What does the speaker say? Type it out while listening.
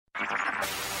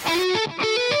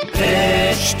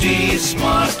HD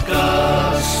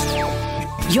Smartcast.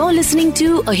 You're listening to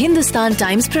a Hindustan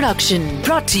Times production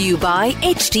brought to you by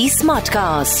HD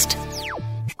Smartcast.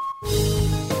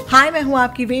 हाय, मैं हूँ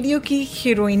आपकी radio की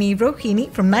हीरोइनी Rohini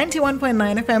from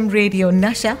 91.9 FM radio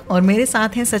नशा और मेरे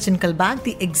साथ हैं Sachin Kalbag,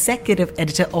 the executive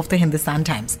editor of the Hindustan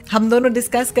times. हम दोनों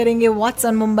डिस्कस करेंगे व्हाट्स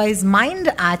ऑन मुंबईज माइंड,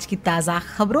 आज की ताजा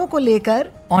खबरों को लेकर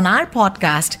on our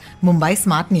podcast Mumbai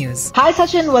smart news. Hi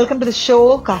Sachin, welcome to the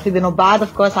show. काफी दिनों बाद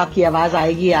ऑफ कोर्स आपकी आवाज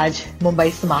आएगी आज मुंबई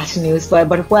स्मार्ट न्यूज पर,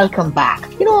 बट वेलकम बैक।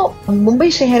 मुंबई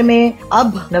शहर में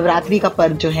अब नवरात्रि का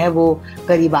पर्व जो है वो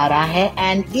करीब आ रहा है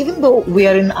and even though we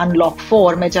are in unlock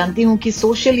 4, मैं जानती हूँ कि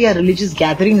सोशल या रिलीजियस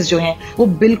गैदरिंग्स जो हैं वो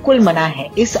बिल्कुल मना है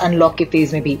इस अनलॉक के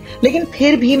फेज में भी, लेकिन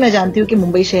फिर भी मैं जानती हूँ कि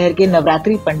मुंबई शहर के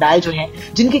नवरात्रि पंडाल जो हैं,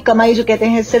 जिनकी कमाई जो कहते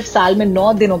हैं सिर्फ साल में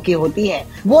 9 दिनों की होती है,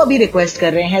 वो अभी रिक्वेस्ट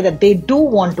कर रहे हैं that they do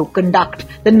want to conduct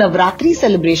the Navratri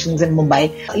celebrations in Mumbai,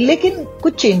 लेकिन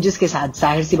कुछ चेंजेस के साथ।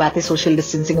 जाहिर सी बात है, सोशल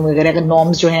डिस्टेंसिंग वगैरह के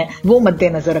नॉर्म्स जो हैं वो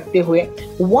मद्देनजर रखते हुए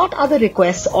what are the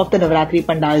request of the Navratri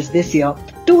pandals this year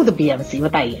to the BMC,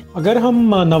 बताइए। अगर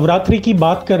हम नवरात्रि की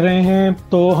बात कर रहे हैं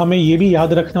तो हमें ये भी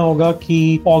याद रखना होगा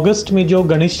कि अगस्त में जो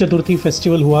गणेश चतुर्थी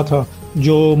फेस्टिवल हुआ था,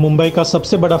 जो मुंबई का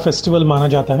सबसे बड़ा फेस्टिवल माना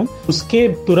जाता है, उसके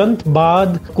तुरंत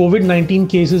बाद कोविड-19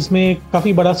 केसेस में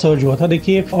काफी बड़ा सर्ज हुआ था।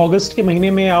 देखिए, अगस्त के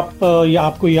महीने में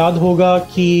आपको याद होगा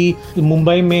कि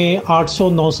मुंबई में 800,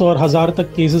 900 और 1000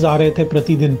 तक केसेस आ रहे थे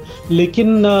प्रतिदिन,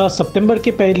 लेकिन सितंबर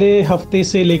के पहले हफ्ते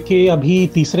से लेके अभी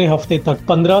तीसरे हफ्ते तक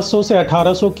 1500 से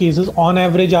 1800 केसेस ऑन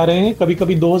एवरेज आ रहे हैं। कभी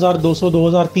कभी 2200,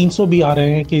 2300 भी आ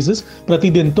रहे हैं केसेस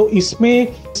प्रतिदिन। तो इसमें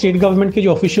स्टेट गवर्नमेंट के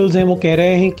जो ऑफिशियल्स हैं वो कह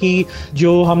रहे हैं कि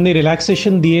जो हमने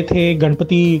रिलैक्सेशन दिए थे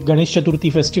गणेश चतुर्थी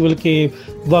फेस्टिवल के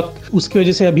वक्त, उसकी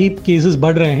वजह से अभी केसेस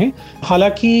बढ़ रहे हैं।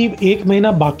 हालांकि 1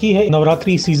 महीना बाकी है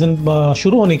नवरात्रि सीजन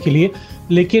शुरू होने के लिए,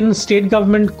 लेकिन स्टेट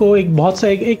गवर्नमेंट को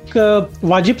एक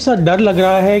वाजिब सा डर लग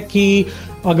रहा है कि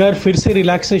अगर फिर से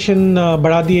रिलैक्सेशन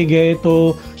बढ़ा दिए गए तो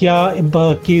क्या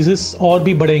केसेस और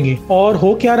भी बढ़ेंगे। और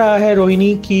हो क्या रहा है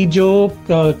रोहिणी, की जो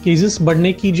केसेस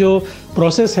बढ़ने की जो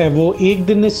प्रोसेस है वो एक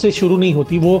दिन से शुरू नहीं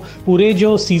होती। वो पूरे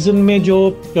जो सीजन में,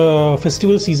 जो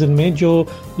फेस्टिवल सीजन में जो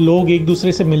लोग एक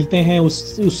दूसरे से मिलते हैं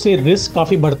उससे रिस्क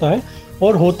काफ़ी बढ़ता है।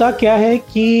 और होता क्या है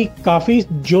कि काफ़ी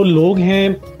जो लोग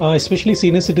हैं, स्पेशली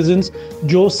सीनियर सिटीजन्स,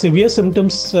 जो सीवियर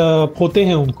सिम्टम्स होते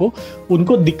हैं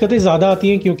उनको दिक्कतें ज़्यादा आती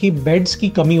हैं क्योंकि बेड्स की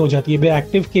कमी हो जाती है।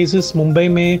 एक्टिव केसेस मुंबई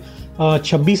में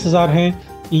 26,000 हैं,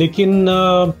 लेकिन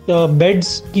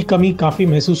बेड्स की कमी काफ़ी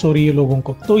महसूस हो रही है लोगों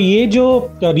को। तो ये जो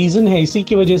रीज़न है, इसी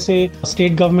की वजह से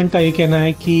स्टेट गवर्नमेंट का ये कहना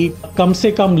है कि कम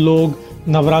से कम लोग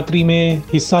नवरात्रि में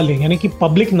हिस्सा लें, यानी कि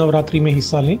पब्लिक नवरात्रि में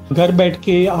हिस्सा लें। घर बैठ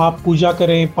के आप पूजा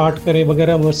करें, पाठ करें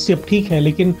वगैरह, वो सब ठीक है,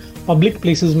 लेकिन पब्लिक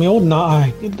प्लेसेस में वो ना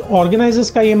आए। ऑर्गेनाइजर्स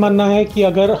का ये मानना है कि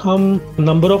अगर हम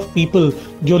नंबर ऑफ पीपल,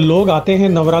 जो लोग आते हैं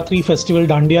नवरात्रि फेस्टिवल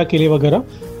डांडिया के लिए वगैरह,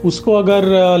 उसको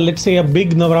अगर let's say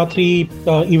big Navratri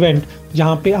event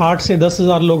जहाँ पे 8 से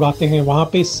 10,000 लोग आते हैं, वहाँ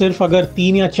पे सिर्फ अगर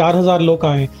 3 या 4,000 लोग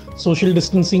आए, सोशल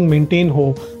डिस्टेंसिंग मेंटेन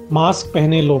हो, मास्क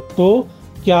पहने लोग, तो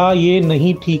क्या ये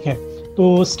नहीं ठीक है?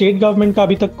 तो स्टेट गवर्नमेंट का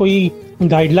अभी तक कोई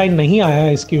गाइडलाइन नहीं आया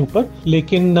है इसके ऊपर,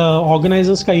 लेकिन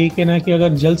ऑर्गेनाइजर्स का ये कहना है कि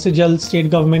अगर जल्द से जल्द स्टेट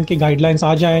गवर्नमेंट के गाइडलाइंस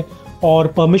आ जाए और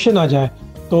परमिशन आ जाए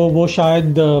तो वो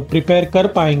शायद प्रिपेयर कर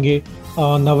पाएंगे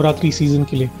नवरात्रि सीजन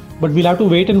के लिए। But we'll have to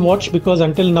wait and watch because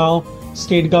until now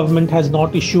state government has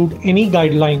not issued any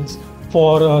guidelines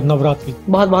for Navratri.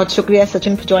 बहुत शुक्रिया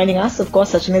Sachin for joining us. Of course,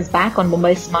 Sachin is back on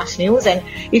Mumbai Smart News,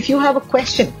 and if you have a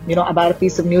question, about a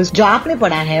piece of news जो आपने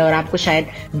पढ़ा है और आपको शायद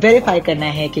verify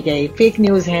करना है कि क्या ये फेक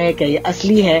न्यूज है, क्या ये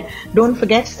असली है, डोंट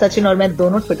फॉरगेट Sachin और मैं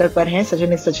दोनों ट्विटर पर हैं।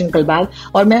 Sachin is Sachin Kalbag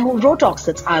और मैं हूँ Rotalks,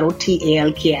 that's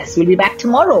ROTALKS. We'll be back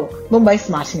tomorrow, Mumbai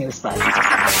Smart News पर।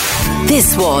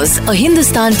 This was a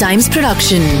Hindustan Times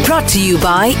production brought to you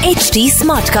by HD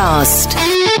Smartcast.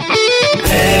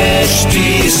 HD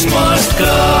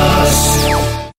Smartcast.